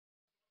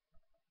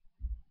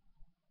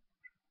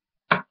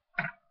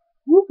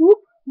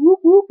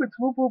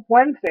Woop Woop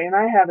Wednesday, and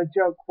I have a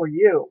joke for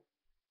you.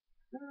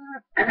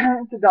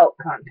 It's adult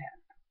content.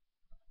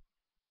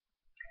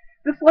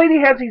 This lady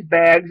has these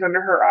bags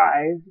under her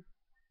eyes,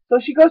 so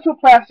she goes to a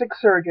plastic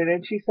surgeon,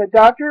 and she said,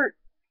 "Doctor,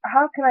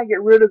 how can I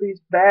get rid of these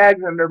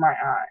bags under my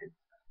eyes?"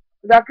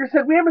 The doctor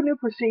said, "We have a new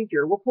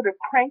procedure. We'll put a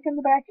crank in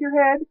the back of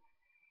your head,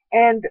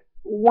 and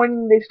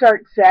when they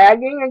start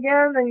sagging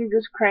again, then you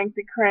just crank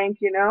the crank,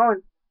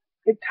 and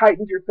it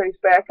tightens your face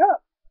back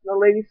up." The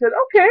lady said,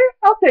 "Okay,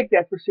 I'll take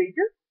that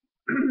procedure."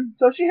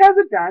 So she has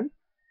it done.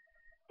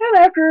 And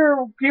after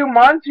a few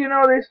months,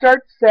 they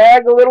start to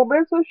sag a little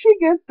bit, so she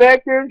gets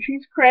back there and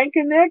she's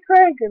cranking that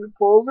crank and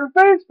pulls her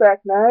face back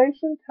nice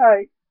and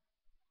tight.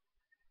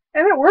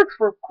 And it works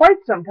for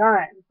quite some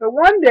time. But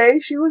one day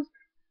she was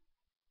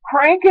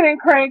cranking and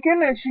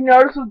cranking, and she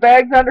noticed the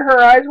bags under her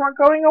eyes weren't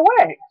going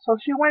away. So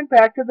she went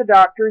back to the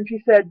doctor and she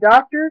said,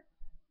 "Doctor,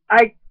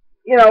 it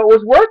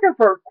was working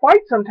for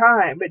quite some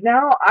time, but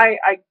now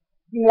I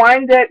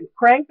wind that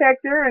crank back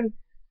there and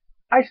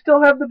I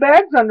still have the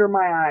bags under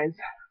my eyes."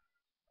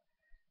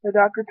 The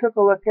doctor took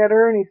a look at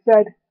her and he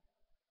said,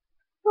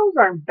 "Those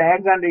aren't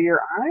bags under your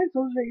eyes,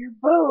 those are your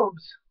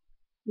boobs."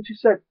 And she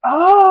said,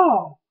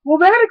 "Oh, well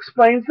that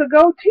explains the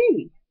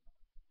goatee."